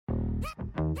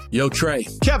Yo, Trey.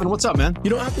 Kevin, what's up, man?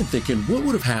 I've been thinking, what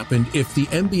would have happened if the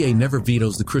NBA never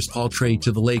vetoes the Chris Paul trade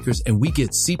to the Lakers and we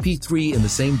get CP3 in the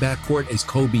same backcourt as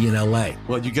Kobe in LA?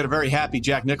 Well, you get a very happy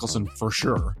Jack Nicholson for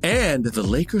sure. And the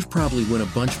Lakers probably win a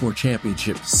bunch more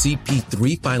championships.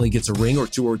 CP3 finally gets a ring or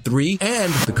two or three,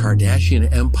 and the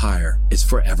Kardashian empire is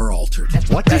forever altered.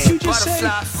 What did you just say?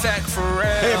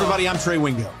 Hey, everybody, I'm Trey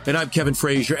Wingo. And I'm Kevin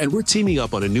Frazier, and we're teaming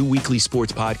up on a new weekly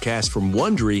sports podcast from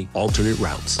Wondery, Alternate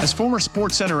Routes. As former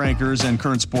Sports Center anchors and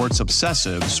current sports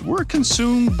obsessives, we're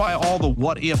consumed by all the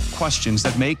what-if questions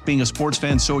that make being a sports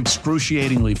fan so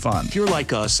excruciatingly fun. If you're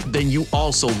like us, then you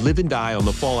also live and die on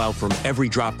the fallout from every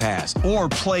drop pass. Or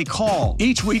play call.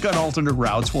 Each week on Alternate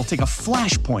Routes, we'll take a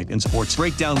flashpoint in sports,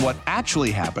 break down what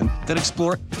actually happened, then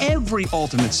explore every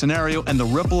alternate scenario and the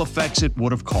ripple effects it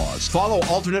would have caused. Follow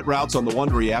Alternate Routes on the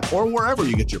Wondery app or wherever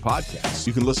you get your podcasts.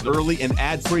 You can listen early and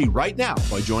ad-free right now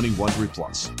by joining Wondery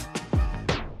Plus.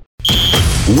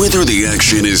 Whether the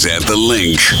action is at the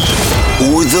link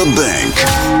or the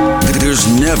bank,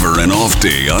 there's never an off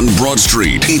day on Broad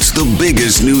Street. It's the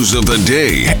biggest news of the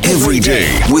day, every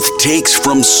day, with takes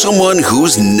from someone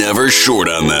who's never short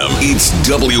on them. It's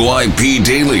WIP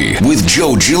Daily with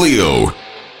Joe Giglio.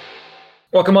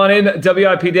 Welcome on in,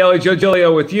 WIP Daily. Joe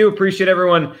Giglio with you. Appreciate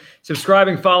everyone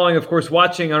subscribing, following, of course,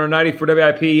 watching on our 94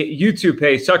 WIP YouTube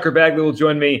page. Tucker Bagley will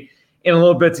join me in a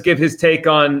little bit to give his take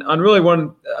on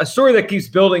really a story that keeps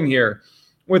building here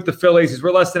with the Phillies. As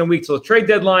we're less than a week till the trade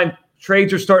deadline.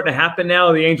 Trades are starting to happen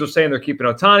now. The Angels saying they're keeping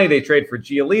Ohtani. They trade for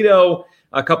Giolito.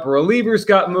 A couple of relievers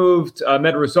got moved.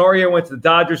 Med Rosario went to the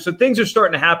Dodgers. So things are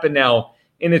starting to happen now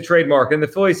in the trade market. And the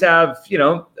Phillies have,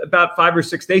 about 5 or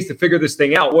 6 days to figure this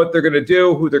thing out, what they're going to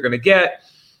do, who they're going to get,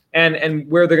 and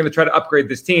where they're going to try to upgrade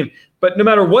this team. But no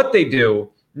matter what they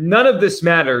do, none of this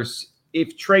matters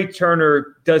if Trea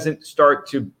Turner doesn't start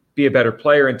to be a better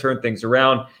player and turn things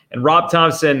around. And Rob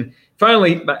Thompson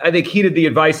finally, I think, heeded the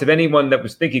advice of anyone that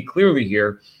was thinking clearly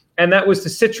here, and that was to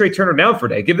sit Trea Turner down for a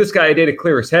day. Give this guy a day to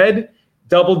clear his head,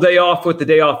 double day off with the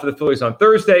day off for the Phillies on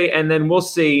Thursday, and then we'll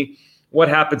see what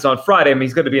happens on Friday. I mean,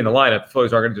 he's going to be in the lineup. The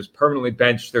Phillies aren't going to just permanently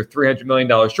bench their $300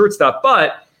 million shortstop.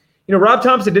 But, Rob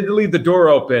Thompson did leave the door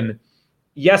open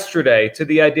yesterday to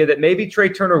the idea that maybe Trea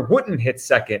Turner wouldn't hit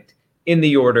second in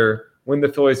the order when the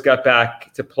Phillies got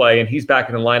back to play, and he's back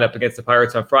in the lineup against the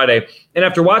Pirates on Friday. And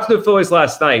after watching the Phillies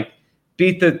last night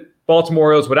beat the Baltimore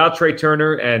Orioles without Trea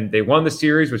Turner, and they won the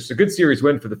series, which is a good series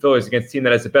win for the Phillies against a team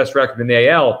that has the best record in the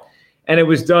AL, and it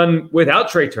was done without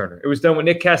Trea Turner. It was done with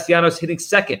Nick Castellanos hitting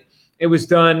second. It was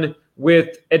done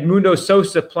with Edmundo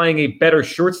Sosa playing a better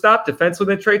shortstop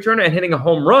defensively than Trea Turner and hitting a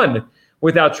home run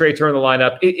without Trea Turner in the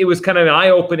lineup. It was kind of an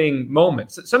eye-opening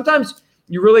moment. So sometimes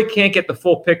you really can't get the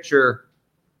full picture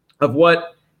of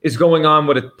what is going on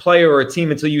with a player or a team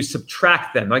until you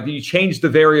subtract them. Like you change the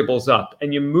variables up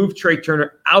and you move Trea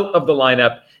Turner out of the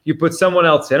lineup. You put someone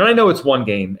else in. And I know it's one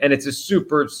game and it's a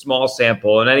super small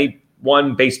sample, and any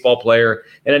one baseball player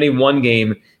in any one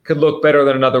game could look better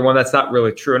than another one. That's not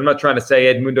really true. I'm not trying to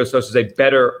say Edmundo Sosa is a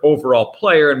better overall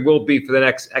player and will be for the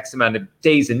next X amount of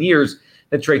days and years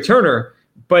than Trea Turner,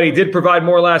 but he did provide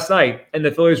more last night, and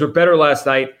the Phillies were better last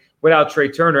night without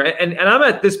Trea Turner. And I'm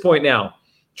at this point now.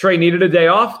 Trea needed a day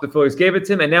off. The Phillies gave it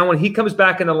to him. And now when he comes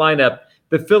back in the lineup,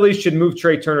 the Phillies should move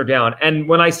Trea Turner down. And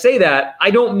when I say that,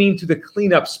 I don't mean to the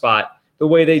cleanup spot the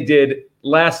way they did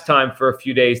last time for a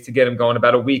few days to get him going,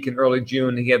 about a week in early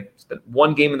June. He had spent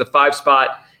one game in the 5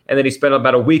 spot, and then he spent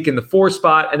about a week in the 4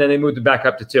 spot, and then they moved him back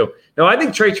up to 2. Now, I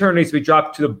think Trea Turner needs to be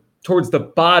dropped towards the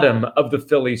bottom of the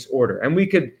Phillies order. And we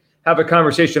could have a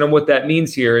conversation on what that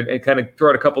means here and kind of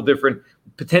throw out a couple different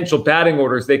potential batting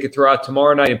orders they could throw out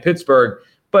tomorrow night in Pittsburgh.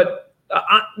 But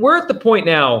we're at the point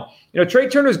now, Trea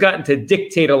Turner's gotten to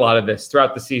dictate a lot of this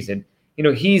throughout the season.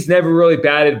 He's never really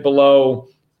batted below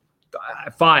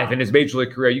 5 in his major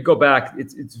league career. You go back,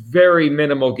 it's very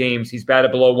minimal games he's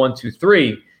batted below 1, 2,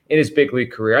 3 in his big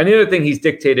league career. And the other thing he's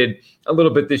dictated a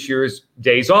little bit this year is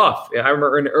days off. I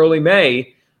remember in early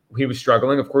May, he was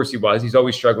struggling. Of course he was. He's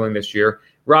always struggling this year.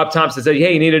 Rob Thompson said,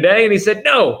 hey, you need a day? And he said,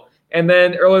 no. And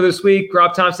then earlier this week,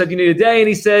 Rob Thompson said, you need a day? And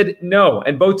he said, no.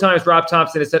 And both times Rob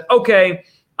Thompson has said, okay,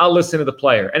 I'll listen to the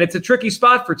player. And it's a tricky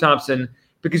spot for Thompson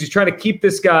because he's trying to keep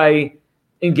this guy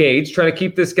engaged, trying to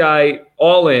keep this guy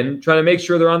all in, trying to make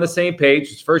sure they're on the same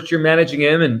page. It's first year managing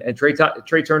him, and Trea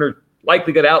Turner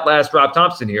likely got to outlast Rob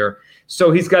Thompson here.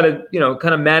 So he's got to,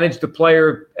 kind of manage the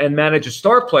player and manage a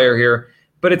star player here.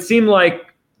 But it seemed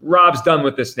like Rob's done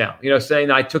with this now,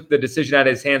 saying I took the decision out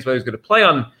of his hands whether he's going to play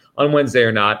on Wednesday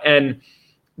or not. And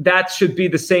that should be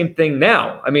the same thing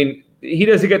now. I mean, he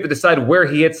doesn't get to decide where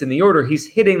he hits in the order. He's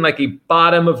hitting like a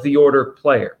bottom of the order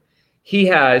player. He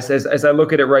has, as I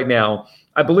look at it right now,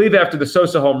 I believe after the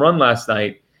Sosa home run last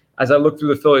night, as I looked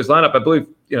through the Phillies lineup, I believe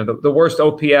the worst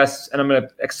OPS, and I'm going to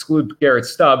exclude Garrett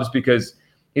Stubbs because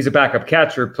he's a backup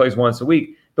catcher, plays once a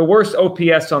week. The worst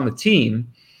OPS on the team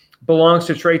belongs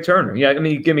to Trea Turner. Yeah, I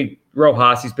mean, you give me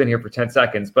Rojas, he's been here for 10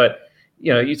 seconds, but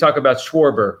you talk about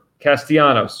Schwarber,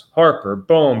 Castellanos, Harper,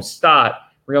 Bohm, Stott,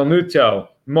 Real Muto,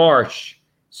 Marsh,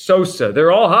 Sosa.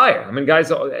 They're all higher. I mean, guys,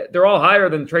 they're all higher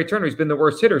than Trea Turner. He's been the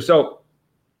worst hitter. So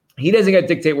he doesn't get to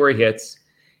dictate where he hits.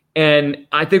 And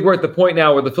I think we're at the point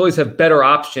now where the Phillies have better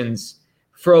options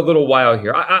for a little while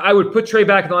here. I would put Trea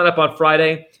back in the lineup on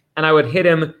Friday, and I would hit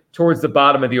him towards the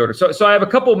bottom of the order. So I have a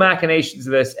couple machinations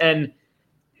of this. And,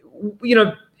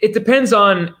 it depends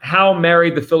on how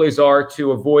married the Phillies are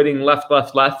to avoiding left,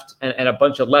 and a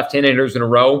bunch of left-hand hitters in a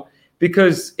row,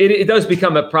 because it does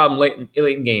become a problem late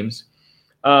in games.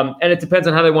 And it depends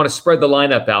on how they want to spread the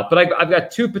lineup out. But I've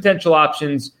got two potential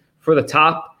options for the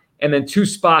top, and then two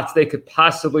spots they could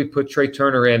possibly put Trea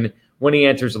Turner in when he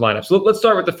enters the lineup. So let's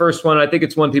start with the first one. I think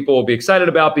it's one people will be excited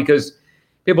about because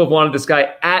people have wanted this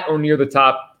guy at or near the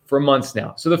top for months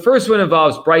now. So the first one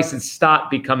involves Bryson Stott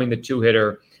becoming the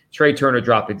two-hitter, Trea Turner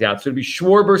dropping down. So it'd be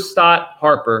Schwarber, Stott,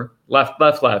 Harper, left.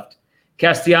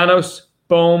 Castellanos,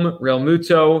 Bohm, Real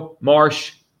Muto,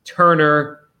 Marsh,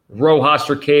 Turner, Rojas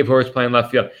or Cave, who is playing left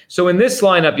field. So in this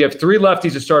lineup, you have three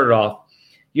lefties to start it off.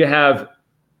 You have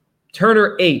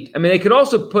Turner 8. I mean, they could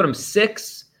also put him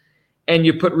 6, and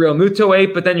you put Real Muto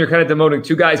 8, but then you're kind of demoting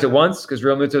two guys at once because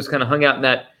Real Muto's kind of hung out in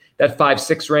that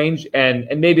 5-6 range, and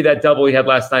maybe that double he had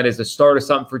last night is a start or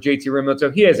something for JT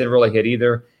Realmuto. He hasn't really hit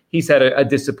either. He's had a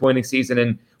disappointing season,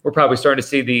 and we're probably starting to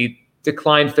see the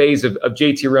decline phase of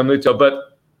JT Realmuto.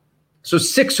 But so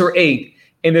 6 or 8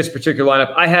 in this particular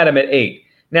lineup. I had him at 8.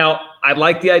 Now, I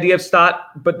like the idea of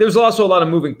Stott, but there's also a lot of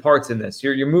moving parts in this.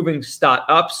 You're moving Stott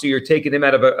up, so you're taking him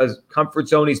out of a comfort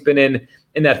zone he's been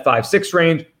in that 5-6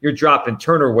 range. You're dropping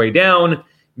Turner way down.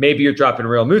 Maybe you're dropping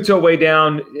Real Muto way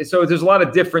down. So there's a lot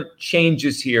of different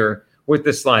changes here with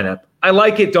this lineup. I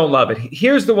like it, don't love it.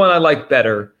 Here's the one I like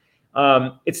better.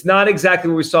 It's not exactly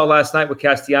what we saw last night with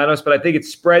Castellanos, but I think it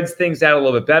spreads things out a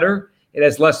little bit better. It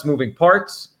has less moving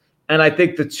parts. And I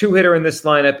think the two-hitter in this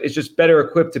lineup is just better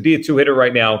equipped to be a two-hitter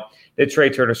right now than Trea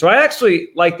Turner. So I actually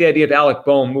like the idea of Alec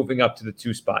Bohm moving up to the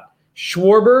 2 spot.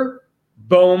 Schwarber,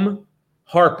 Bohm,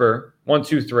 Harper, 1,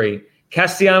 2, 3.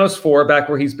 Castellanos 4, back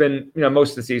where he's been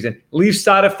most of the season. Leave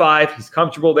Stott at 5. He's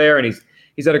comfortable there, and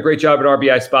he's done a great job at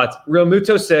RBI spots. Real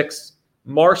Muto 6,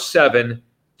 Marsh 7,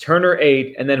 Turner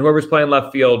 8, and then whoever's playing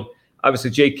left field, obviously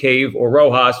Jake Cave or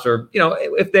Rojas, or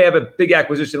if they have a big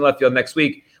acquisition in left field next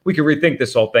week, we can rethink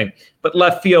this whole thing. But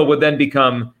left field would then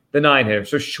become the 9-hitter.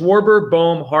 So Schwarber,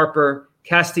 Bohm, Harper,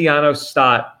 Castellanos,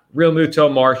 Stott, Real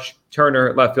Muto, Marsh,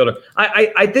 Turner, left fielder.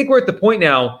 I think we're at the point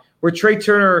now where Trea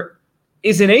Turner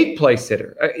is an 8th-place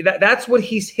hitter. That's what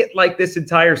he's hit like this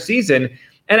entire season.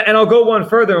 And I'll go one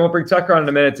further, and we'll bring Tucker on in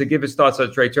a minute to give his thoughts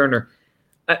on Trea Turner.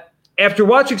 After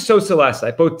watching Sosa last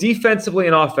night, both defensively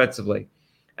and offensively,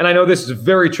 and I know this is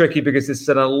very tricky because this is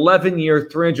an 11-year,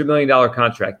 $300 million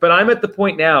contract, but I'm at the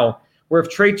point now where if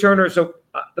Trea Turner,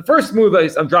 the first move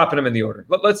is I'm dropping him in the order.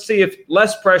 Let's see if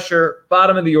less pressure,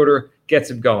 bottom of the order, gets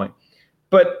him going.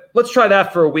 But let's try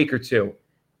that for a week or two.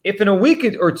 If in a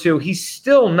week or two he's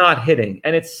still not hitting,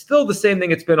 and it's still the same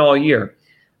thing it's been all year,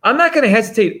 I'm not going to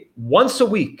hesitate once a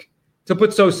week to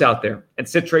put Sosa out there and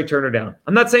sit Trea Turner down.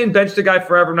 I'm not saying bench the guy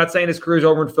forever. I'm not saying his career's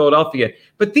over in Philadelphia.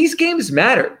 But these games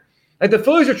matter. Like the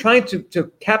Phillies are trying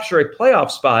to capture a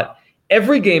playoff spot.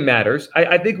 Every game matters.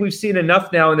 I think we've seen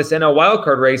enough now in this NL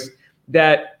wildcard race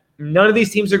that none of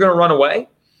these teams are going to run away.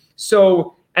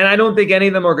 So, and I don't think any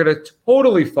of them are going to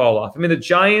totally fall off. I mean, the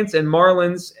Giants and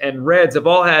Marlins and Reds have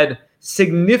all had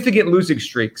significant losing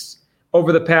streaks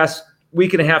over the past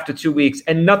week and a half to 2 weeks,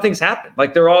 and nothing's happened.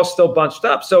 Like they're all still bunched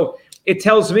up. So it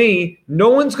tells me no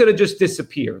one's going to just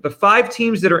disappear. The 5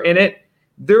 teams that are in it,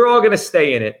 they're all going to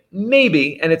stay in it.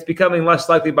 Maybe, and it's becoming less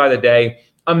likely by the day,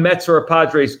 a Mets or a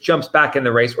Padres jumps back in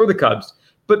the race, or the Cubs,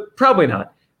 but probably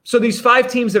not. So these 5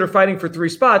 teams that are fighting for 3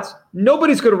 spots,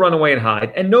 nobody's going to run away and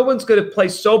hide, and no one's going to play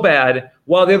so bad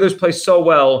while the others play so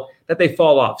well that they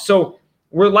fall off. So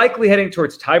we're likely heading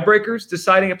towards tiebreakers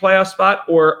deciding a playoff spot,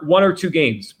 or 1 or 2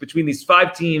 games between these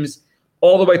 5 teams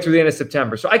all the way through the end of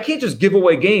September. So I can't just give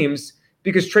away games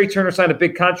because Trea Turner signed a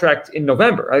big contract in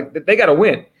November. They got to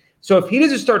win. So if he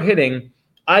doesn't start hitting,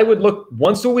 I would look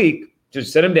once a week,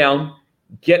 just sit him down,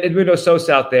 get Edmundo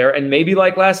Sosa out there, and maybe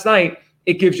like last night,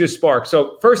 it gives you a spark.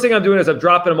 So first thing I'm doing is I'm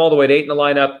dropping him all the way to 8 in the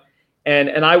lineup,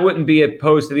 and I wouldn't be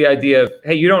opposed to the idea of,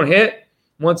 hey, you don't hit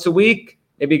once a week,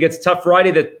 maybe it gets a tough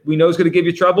Friday that we know is going to give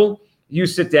you trouble, you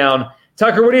sit down.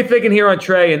 Tucker, what are you thinking here on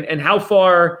Trea, and how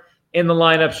far in the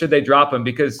lineup should they drop him?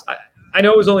 Because I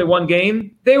know it was only one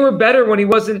game. They were better when he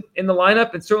wasn't in the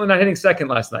lineup and certainly not hitting second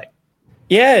last night.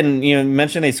 Yeah, and you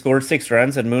mentioned they scored 6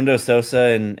 runs, and Mundo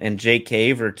Sosa and Jake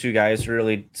Cave are two guys who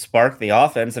really sparked the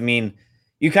offense. I mean,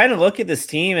 you kind of look at this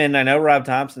team, and I know Rob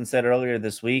Thompson said earlier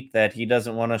this week that he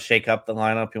doesn't want to shake up the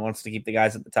lineup. He wants to keep the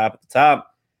guys at the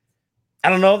top. I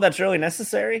don't know if that's really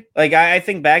necessary. Like, I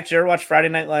think back, did you ever watch Friday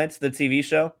Night Lights, the TV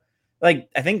show? Like,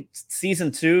 I think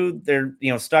season 2, they're,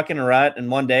 stuck in a rut, and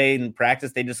one day in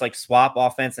practice, they just, swap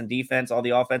offense and defense. All the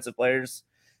offensive players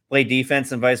play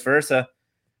defense and vice versa.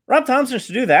 Rob Thompson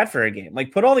should do that for a game.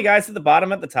 Put all the guys at the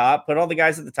bottom at the top, put all the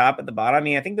guys at the top at the bottom. I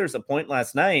mean, I think there's a point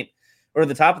last night where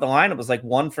the top of the lineup was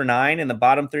 1 for 9, and the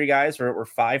bottom 3 guys were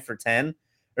 5 for 10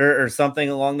 or something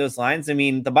along those lines. I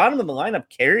mean, the bottom of the lineup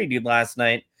carried you last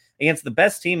night against the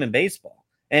best team in baseball,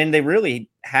 and they really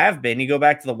have been. You go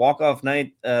back to the walk-off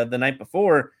night the night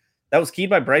before, that was keyed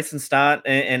by Bryson Stott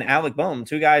and Alec Boehm,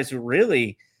 2 guys who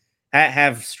really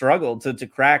have struggled to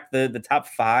crack the top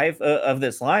 5 of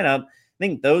this lineup. I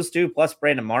think those 2 plus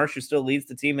Brandon Marsh, who still leads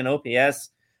the team in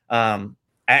OPS.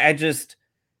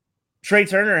 Trea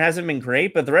Turner hasn't been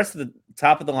great, but the rest of the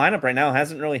top of the lineup right now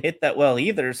hasn't really hit that well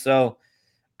either. So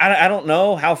I don't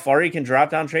know how far you can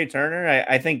drop down Trea Turner.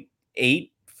 I think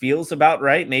 8 feels about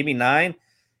right, maybe 9.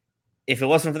 If it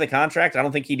wasn't for the contract, I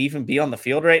don't think he'd even be on the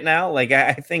field right now.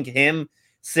 I think him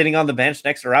sitting on the bench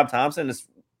next to Rob Thompson is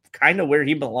kind of where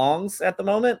he belongs at the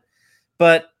moment.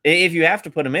 But if you have to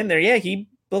put him in there, yeah, he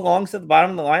belongs at the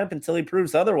bottom of the lineup until he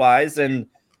proves otherwise. And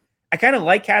I kind of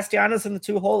like Castellanos in the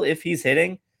 2-hole if he's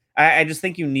hitting. I just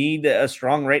think you need a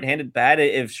strong right-handed bat.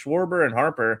 If Schwarber and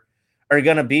Harper are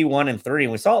going to be 1 and 3,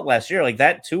 and we saw it last year,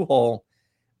 that 2-hole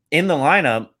in the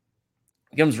lineup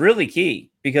becomes really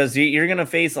key because you're going to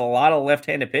face a lot of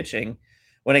left-handed pitching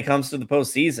when it comes to the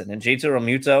postseason. And J.T.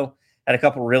 Realmuto had a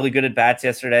couple really good at-bats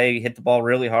yesterday. He hit the ball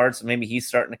really hard, so maybe he's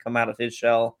starting to come out of his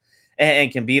shell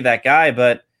and can be that guy.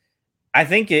 But I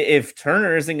think if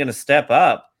Turner isn't going to step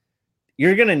up,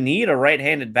 you're going to need a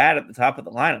right-handed bat at the top of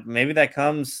the lineup. Maybe that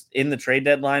comes in the trade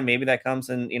deadline. Maybe that comes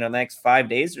in, the next 5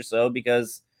 days or so,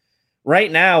 because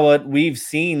right now what we've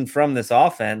seen from this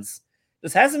offense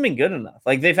just hasn't been good enough.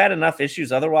 They've had enough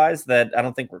issues otherwise that I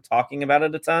don't think we're talking about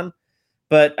it a ton.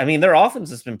 But, I mean, their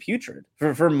offense has been putrid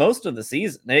for most of the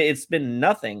season. It's been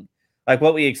nothing like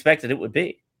what we expected it would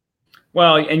be.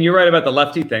 Well, and you're right about the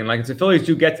lefty thing. If the Phillies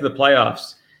do get to the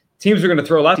playoffs, teams are going to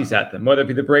throw lefties at them, whether it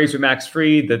be the Braves with Max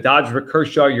Fried, the Dodgers with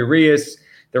Kershaw, Urias,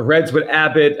 the Reds with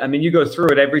Abbott. I mean, you go through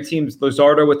it. Every team's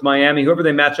Luzardo with Miami. Whoever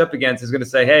they match up against is going to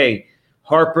say, hey,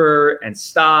 Harper and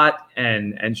Stott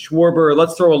and Schwarber,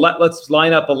 let's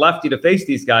line up a lefty to face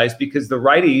these guys, because the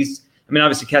righties, I mean,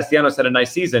 obviously Castellanos had a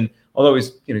nice season, although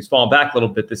he's fallen back a little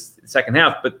bit this second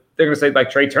half, but they're going to say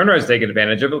Trea Turner has taken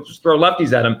advantage of it. Just throw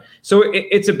lefties at him. So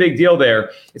it's a big deal there.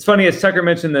 It's funny, as Tucker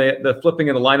mentioned the flipping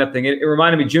of the lineup thing, it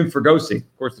reminded me of Jim Fregosi,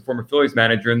 of course, the former Phillies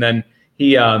manager. And then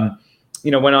he,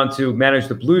 went on to manage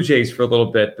the Blue Jays for a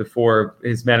little bit before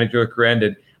his managerial career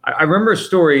ended. I remember a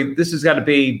story. This has got to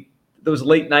be those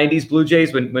late 90s Blue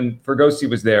Jays when Fregosi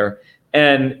was there.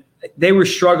 And they were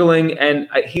struggling, and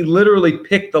he literally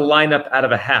picked the lineup out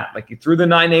of a hat. He threw the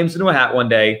 9 names into a hat one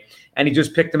day, and he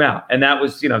just picked them out. And that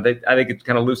was, I think it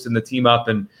kind of loosened the team up.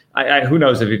 And who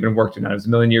knows if it even worked or not. It was a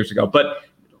million years ago. But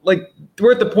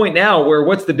we're at the point now where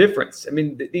what's the difference? I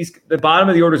mean, the bottom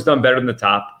of the order is done better than the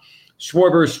top.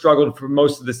 Schwarber has struggled for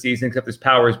most of the season, except his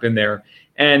power has been there.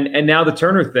 And now the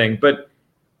Turner thing. But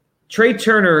Trea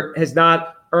Turner has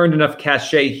not earned enough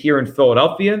cachet here in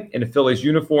Philadelphia in a Phillies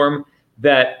uniform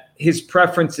that his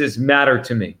preferences matter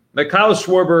to me. Kyle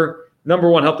Schwarber, number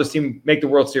 1, helped this team make the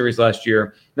World Series last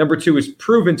year. Number 2, is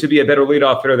proven to be a better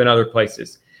leadoff hitter than other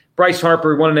places. Bryce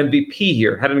Harper won an MVP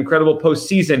here, had an incredible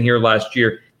postseason here last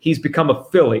year. He's become a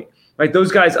Philly.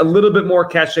 Those guys, a little bit more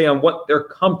cachet on what they're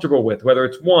comfortable with, whether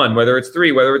it's 1, whether it's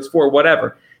 3, whether it's 4,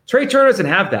 whatever. Trea Turner doesn't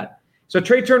have that. So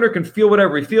Trea Turner can feel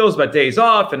whatever he feels about days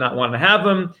off and not wanting to have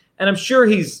them. And I'm sure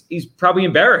he's probably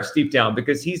embarrassed deep down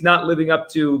because he's not living up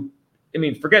to,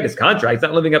 forget his contract. He's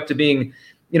not living up to being,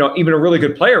 even a really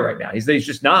good player right now. He's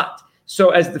just not. So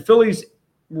as the Phillies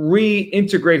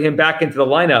reintegrate him back into the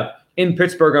lineup in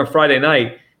Pittsburgh on Friday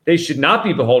night, they should not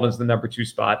be beholden to the number 2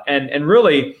 spot. And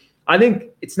really, I think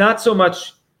it's not so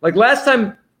much like last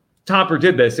time Topper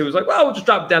did this. It was we'll just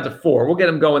drop it down to 4. We'll get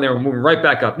him going there and move him right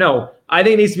back up. No, I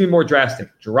think it needs to be more drastic.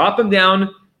 Drop him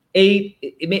down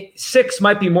 8. 6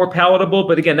 might be more palatable,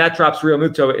 but again, that drops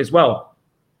Realmuto as well.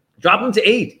 Drop him to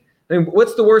 8. I mean,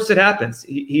 what's the worst that happens?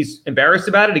 He's embarrassed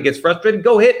about it. He gets frustrated.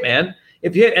 Go hit, man.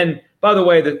 If you hit, and by the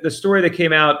way, the story that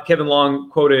came out, Kevin Long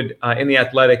quoted in The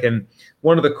Athletic, and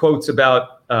one of the quotes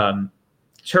about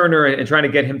Turner and trying to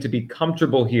get him to be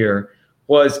comfortable here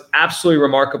was absolutely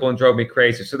remarkable and drove me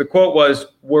crazy. So the quote was,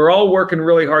 "We're all working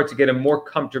really hard to get him more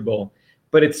comfortable,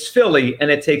 but it's Philly and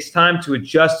it takes time to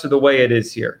adjust to the way it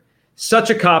is here." Such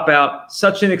a cop-out,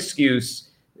 such an excuse.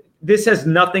 This has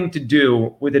nothing to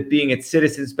do with it being at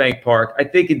Citizens Bank Park. I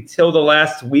think until the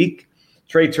last week,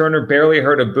 Trea Turner barely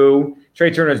heard a boo.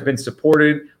 Trea Turner has been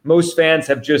supported. Most fans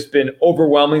have just been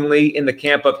overwhelmingly in the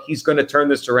camp of he's going to turn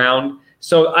this around.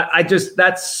 So I just,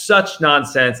 that's such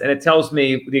nonsense. And it tells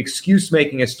me the excuse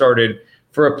making has started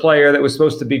for a player that was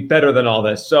supposed to be better than all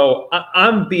this. So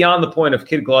I'm beyond the point of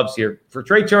kid gloves here. For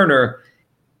Trea Turner,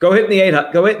 go hit in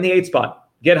the eight spot.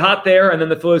 Get hot there, and then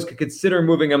the Phillies could consider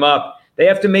moving him up. They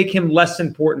have to make him less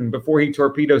important before he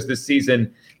torpedoes this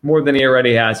season more than he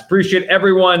already has. Appreciate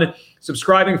everyone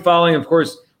subscribing, following, of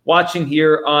course, watching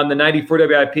here on the 94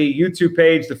 WIP YouTube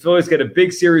page. The Phillies get a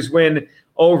big series win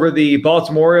over the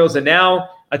Baltimore Orioles, and now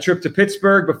a trip to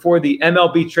Pittsburgh before the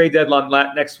MLB trade deadline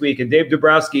next week. And Dave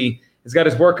Dombrowski has got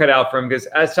his work cut out for him because,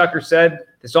 as Tucker said,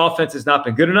 this offense has not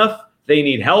been good enough. They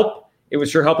need help. It would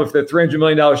sure help if the $300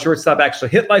 million shortstop actually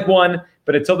hit like one.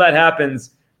 But until that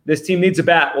happens, this team needs a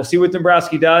bat. We'll see what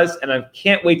Dombrowski does, and I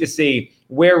can't wait to see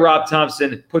where Rob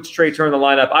Thompson puts Trea Turner in the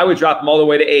lineup. I would drop him all the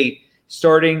way to 8,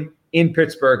 starting in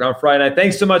Pittsburgh on Friday night.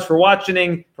 Thanks so much for watching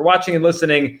and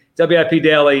listening. WIP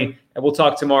Daily, and we'll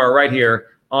talk tomorrow right here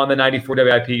on the 94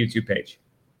 WIP YouTube page.